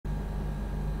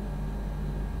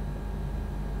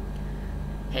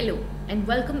Hello and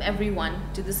welcome everyone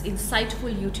to this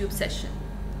insightful YouTube session.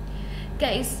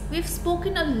 Guys, we've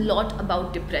spoken a lot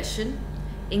about depression,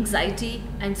 anxiety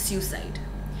and suicide.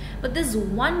 But there's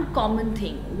one common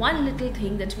thing, one little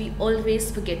thing that we always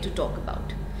forget to talk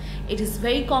about. It is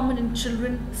very common in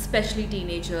children, especially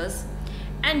teenagers,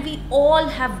 and we all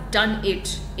have done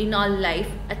it in our life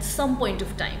at some point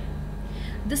of time.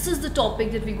 This is the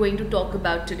topic that we're going to talk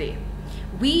about today.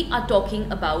 We are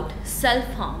talking about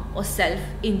self-harm or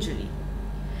self-injury.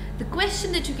 The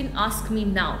question that you can ask me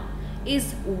now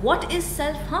is, what is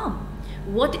self-harm?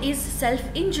 What is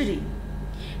self-injury?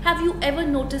 Have you ever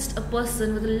noticed a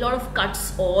person with a lot of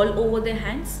cuts all over their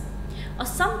hands? Or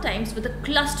sometimes with a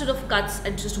cluster of cuts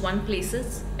at just one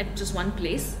place?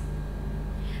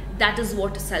 That is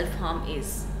what self-harm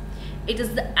is. It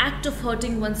is the act of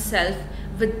hurting oneself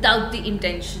without the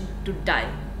intention to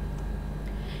die.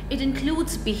 It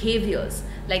includes behaviors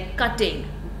like cutting,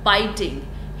 biting,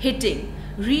 hitting,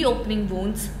 reopening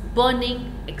wounds,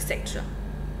 burning, etc.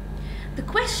 The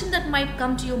question that might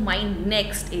come to your mind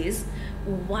next is,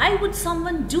 why would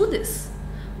someone do this?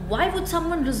 Why would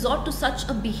someone resort to such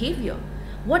a behavior?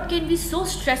 What can be so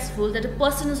stressful that a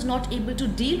person is not able to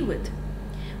deal with?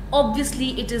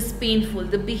 Obviously, it is painful.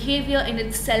 The behavior in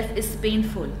itself is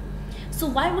painful. So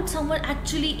why would someone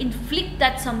actually inflict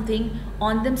that something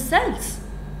on themselves?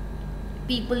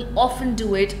 People often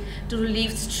do it to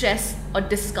relieve stress or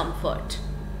discomfort.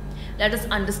 Let us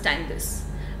understand this.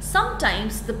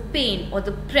 Sometimes the pain or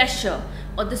the pressure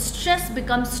or the stress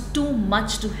becomes too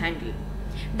much to handle.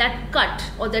 That cut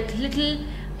or that little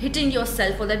hitting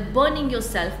yourself or that burning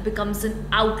yourself becomes an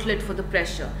outlet for the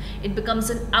pressure. It becomes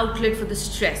an outlet for the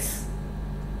stress.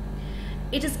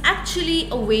 It is actually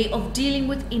a way of dealing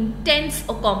with intense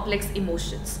or complex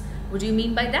emotions. What do you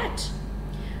mean by that?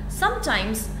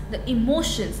 Sometimes the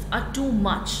emotions are too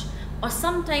much, or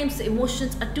sometimes the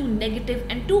emotions are too negative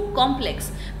and too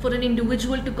complex for an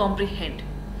individual to comprehend.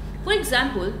 For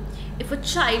example, if a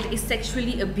child is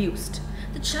sexually abused,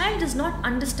 the child does not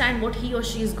understand what he or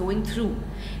she is going through.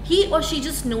 He or she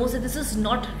just knows that this is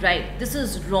not right, this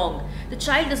is wrong. The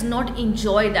child does not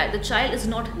enjoy that. The child is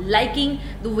not liking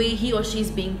the way he or she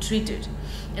is being treated.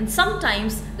 And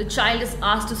sometimes the child is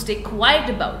asked to stay quiet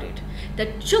about it.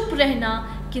 That chup rehna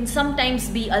can sometimes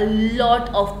be a lot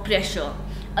of pressure,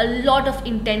 a lot of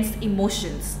intense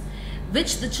emotions,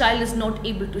 which the child is not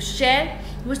able to share,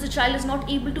 which the child is not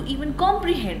able to even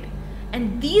comprehend.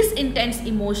 And these intense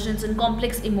emotions and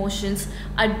complex emotions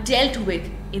are dealt with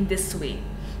in this way,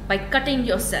 by cutting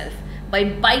yourself, by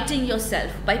biting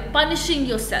yourself, by punishing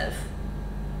yourself.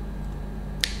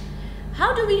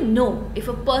 How do we know if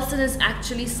a person is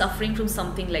actually suffering from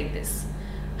something like this?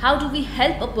 How do we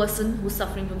help a person who's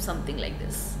suffering from something like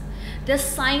this? There's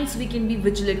signs we can be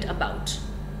vigilant about.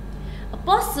 A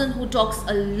person who talks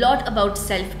a lot about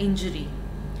self-injury,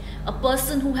 a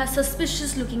person who has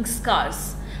suspicious looking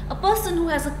scars, a person who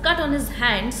has a cut on his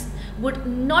hands would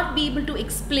not be able to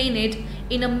explain it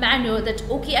in a manner that,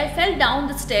 okay, I fell down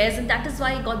the stairs and that is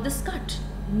why I got this cut.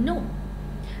 No,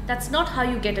 that's not how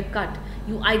you get a cut.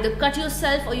 You either cut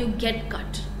yourself or you get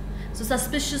cut. So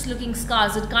suspicious looking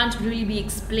scars, it can't really be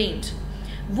explained.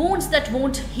 Wounds that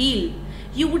won't heal,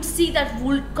 you would see that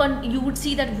wound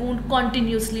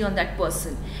continuously on that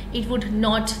person. It would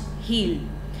not heal.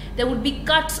 There would be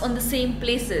cuts on the same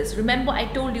places. Remember, I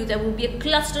told you there would be a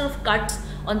cluster of cuts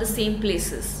on the same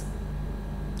places.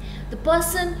 The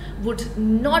person would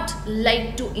not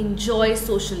like to enjoy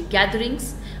social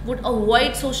gatherings, would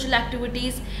avoid social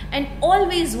activities, and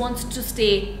always wants to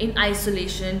stay in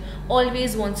isolation,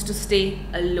 always wants to stay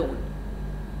alone.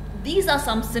 These are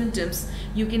some symptoms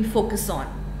you can focus on.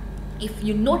 If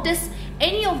you notice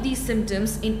any of these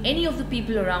symptoms in any of the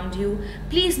people around you,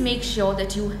 please make sure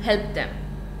that you help them.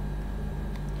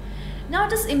 Now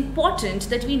it is important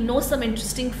that we know some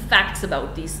interesting facts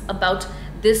about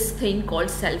this thing called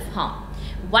self-harm.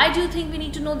 Why do you think we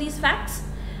need to know these facts?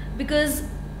 Because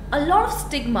a lot of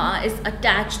stigma is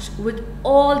attached with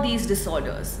all these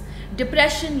disorders.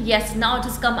 Depression, yes, now it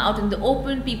has come out in the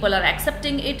open. People are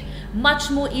accepting it much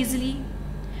more easily.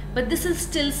 But this is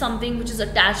still something which is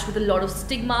attached with a lot of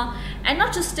stigma, and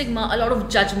not just stigma, a lot of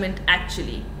judgment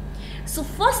actually. So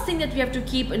first thing that we have to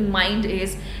keep in mind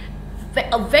is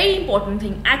a very important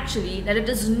thing actually, that it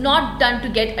is not done to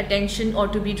get attention or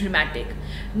to be dramatic.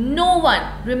 No one,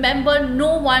 remember,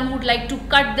 no one would like to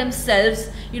cut themselves,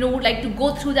 would like to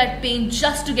go through that pain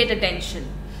just to get attention.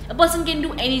 A person can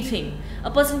do anything.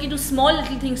 A person can do small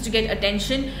little things to get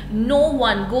attention. No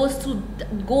one will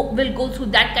go through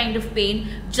that kind of pain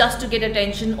just to get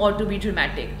attention or to be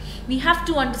dramatic. We have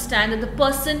to understand that the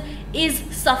person is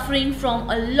suffering from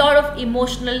a lot of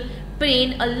emotional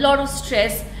pain, a lot of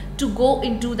stress to go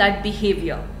into that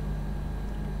behavior.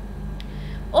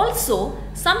 Also,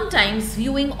 sometimes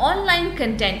viewing online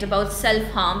content about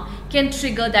self-harm can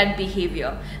trigger that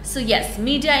behavior. So yes,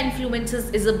 media influences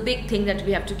is a big thing that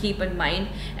we have to keep in mind,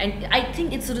 and I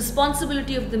think it's a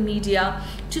responsibility of the media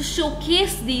to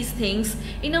showcase these things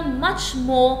in a much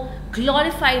more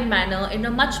glorified manner, in a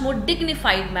much more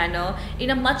dignified manner,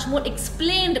 in a much more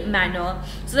explained manner,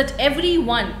 so that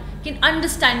everyone can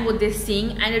understand what they're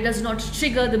seeing and it does not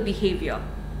trigger the behavior.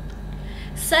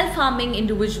 Self-harming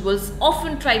individuals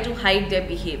often try to hide their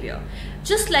behavior.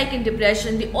 Just like in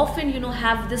depression, they often,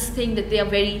 have this thing that they are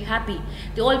very happy.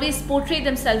 They always portray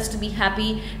themselves to be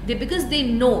happy because they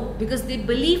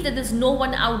believe that there's no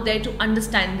one out there to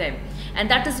understand them. And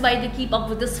that is why they keep up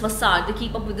with this facade, they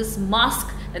keep up with this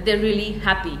mask that they're really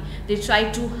happy. They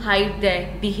try to hide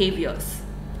their behaviors.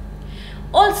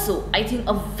 Also, I think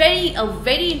a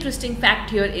very interesting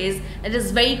fact here is that it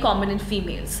is very common in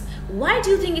females. Why do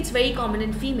you think it's very common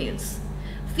in females?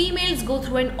 Females go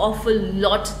through an awful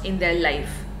lot in their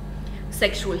life.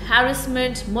 Sexual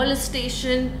harassment,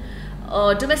 molestation,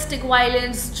 domestic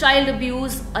violence, child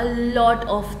abuse, a lot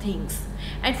of things.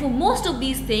 And for most of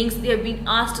these things, they have been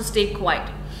asked to stay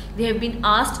quiet. They have been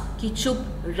asked ki chup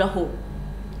raho.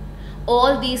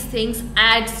 All these things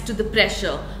adds to the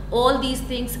pressure. All these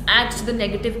things add to the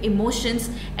negative emotions,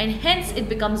 and hence it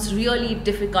becomes really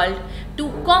difficult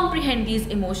to comprehend these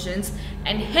emotions,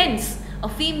 and hence a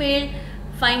female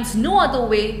finds no other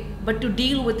way but to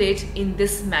deal with it in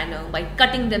this manner, by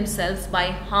cutting themselves, by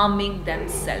harming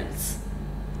themselves.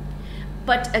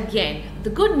 But again, the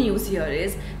good news here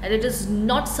is that it is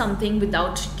not something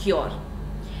without cure.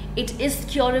 It is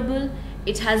curable.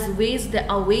 It has ways,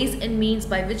 there are ways and means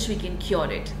by which we can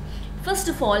cure it. First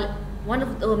of all, one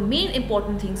of the main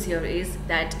important things here is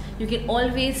that you can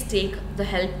always take the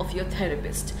help of your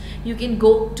therapist. You can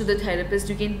go to the therapist,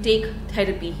 you can take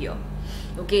therapy here.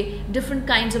 Okay, different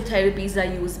kinds of therapies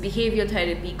are used: behavior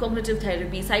therapy, cognitive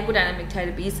therapy, psychodynamic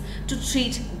therapies to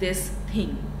treat this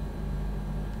thing.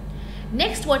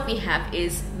 Next, what we have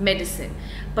is medicine.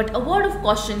 But a word of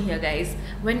caution here, guys: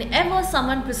 whenever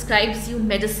someone prescribes you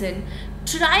medicine,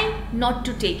 try not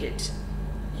to take it.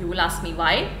 You will ask me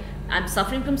why? I'm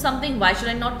suffering from something, why should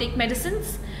I not take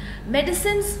medicines?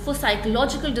 Medicines for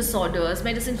psychological disorders,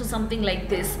 medicine for something like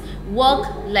this, work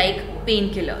like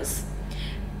painkillers.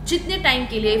 Jitne time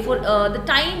ke liye, for the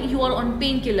time you are on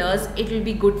painkillers, it will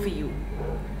be good for you.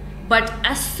 But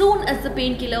as soon as the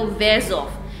painkiller wears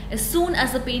off,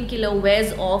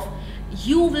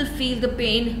 you will feel the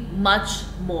pain much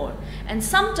more. And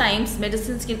sometimes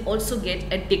medicines can also get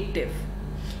addictive.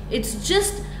 It's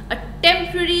just a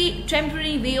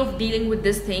temporary way of dealing with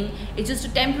this thing. It's just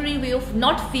a temporary way of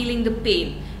not feeling the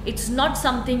pain. It's not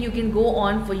something you can go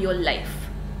on for your life.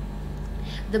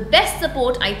 The best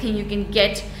support I think you can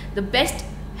get, the best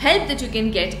help that you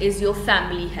can get is your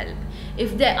family help.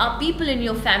 If there are people in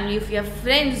your family, if you have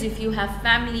friends, if you have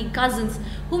family, cousins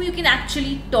whom you can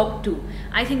actually talk to,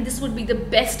 I think this would be the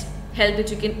best help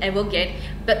that you can ever get,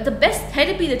 but the best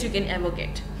therapy that you can ever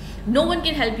get. No one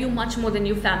can help you much more than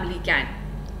your family can.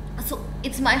 So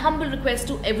it's my humble request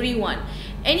to everyone,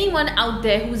 anyone out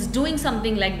there who's doing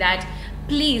something like that,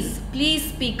 please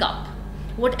speak up.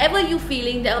 Whatever you're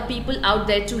feeling, there are people out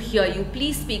there to hear you.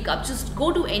 Please speak up. Just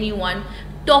go to anyone,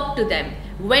 talk to them,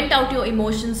 vent out your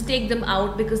emotions, take them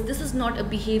out, because this is not a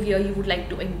behavior you would like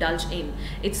to indulge in.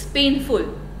 It's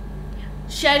painful.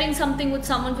 Sharing something with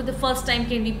someone for the first time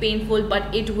can be painful,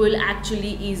 but it will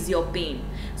actually ease your pain.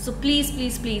 So please,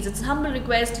 it's a humble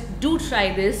request, do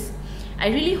try this. I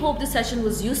really hope this session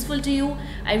was useful to you.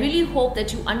 I really hope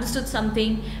that you understood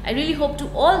something. I really hope to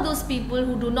all those people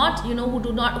who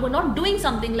are not doing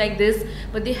something like this,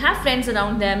 but they have friends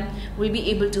around them, will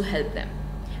be able to help them.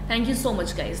 Thank you so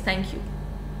much, guys. Thank you.